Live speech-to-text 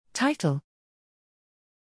Title: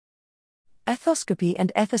 Ethoscopy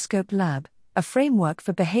and Ethoscope-lab, a framework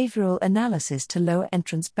for behavioural analysis to lower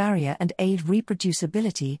entrance barrier and aid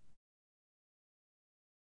reproducibility.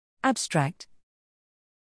 Abstract.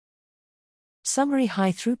 Summary: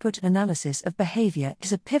 high-throughput analysis of behavior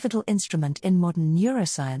is a pivotal instrument in modern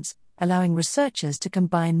neuroscience, allowing researchers to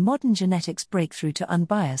combine modern genetics breakthrough to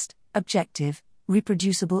unbiased, objective,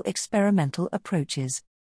 reproducible experimental approaches.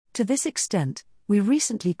 To this extent, we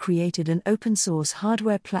recently created an open-source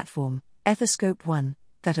hardware platform, Ethoscope-1,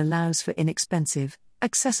 that allows for inexpensive,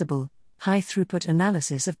 accessible, high-throughput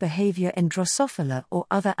analysis of behavior in Drosophila or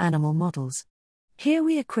other animal models. Here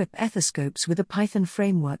we equip ethoscopes with a Python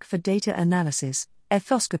framework for data analysis,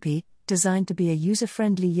 Ethoscopy, designed to be a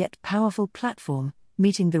user-friendly yet powerful platform,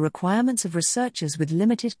 meeting the requirements of researchers with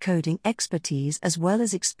limited coding expertise as well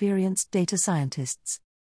as experienced data scientists.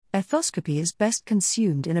 Ethoscopy is best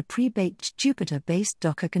consumed in a pre-baked Jupyter-based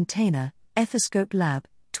Docker container, Ethoscope-lab,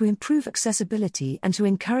 to improve accessibility and to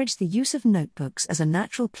encourage the use of notebooks as a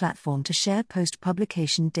natural platform to share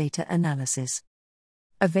post-publication data analysis.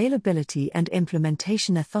 Availability and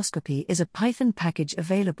implementation: Ethoscopy is a Python package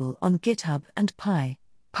available on GitHub and Pi.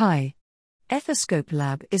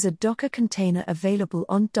 Ethoscope-lab is a Docker container available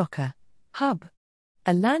on Docker Hub.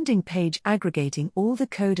 A landing page aggregating all the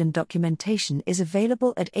code and documentation is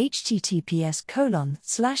available at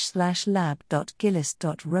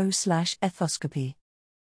https://lab.gillis.ro/ethoscopy.